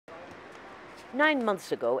9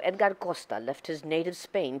 months ago, Edgar Costa left his native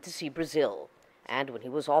Spain to see Brazil. And when he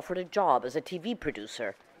was offered a job as a TV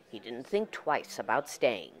producer, he didn't think twice about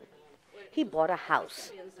staying. He bought a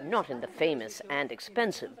house, not in the famous and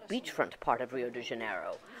expensive beachfront part of Rio de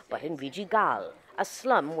Janeiro, but in Vidigal, a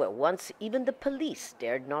slum where once even the police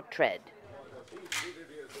dared not tread.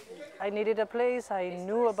 I needed a place. I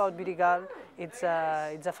knew about Vidigal. It's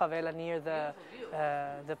a favela near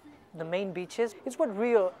the main beaches. It's what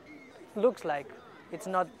Rio looks like. It's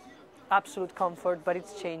not absolute comfort, but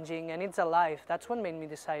it's changing and it's alive. That's what made me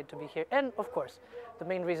decide to be here. And of course, the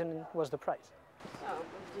main reason was the price.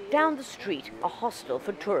 Down the street, a hostel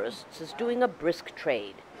for tourists is doing a brisk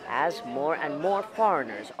trade, as more and more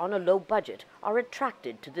foreigners on a low budget are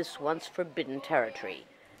attracted to this once forbidden territory,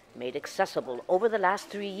 made accessible over the last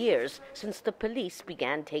 3 years since the police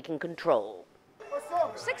began taking control.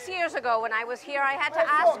 6 years ago when I was here, I had to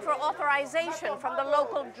ask for authorization from the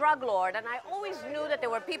local drug lord, and I always knew that there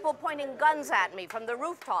were people pointing guns at me from the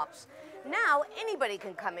rooftops. Now anybody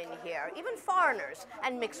can come in here, even foreigners,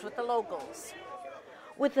 and mix with the locals.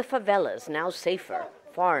 With the favelas now safer,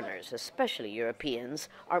 foreigners, especially Europeans,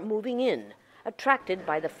 are moving in, attracted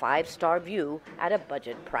by the 5-star view at a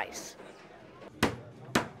budget price.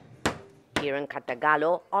 Here in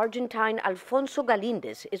Catagallo, Argentine Alfonso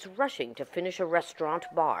Galindez is rushing to finish a restaurant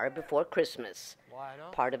bar before Christmas,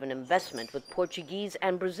 part of an investment with Portuguese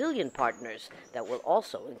and Brazilian partners that will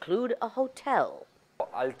also include a hotel.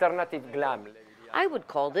 Alternative glam. I would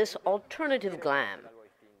call this alternative glam.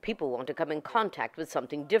 People want to come in contact with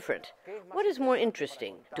something different. What is more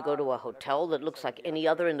interesting, to go to a hotel that looks like any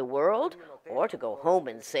other in the world, or to go home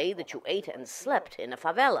and say that you ate and slept in a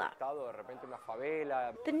favela?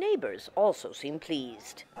 The neighbors also seem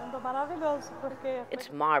pleased.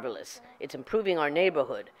 It's marvelous. It's improving our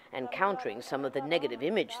neighborhood and countering some of the negative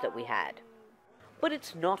image that we had. But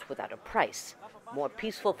it's not without a price. More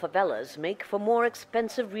peaceful favelas make for more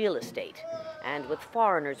expensive real estate. And with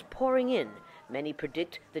foreigners pouring in, many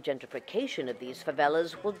predict the gentrification of these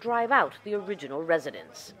favelas will drive out the original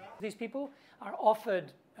residents. These people are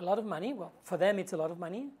offered a lot of money. Well, for them it's a lot of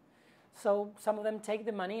money. So some of them take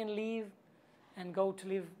the money and leave and go to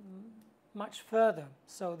live much further.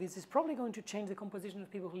 So this is probably going to change the composition of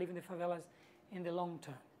people who live in the favelas in the long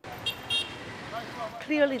term.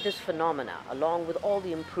 Clearly this phenomena, along with all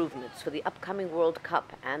the improvements for the upcoming World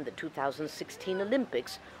Cup and the 2016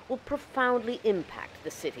 Olympics, will profoundly impact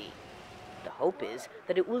the city. The hope is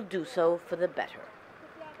that it will do so for the better.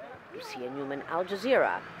 Lucia Newman, Al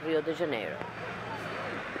Jazeera, Rio de Janeiro.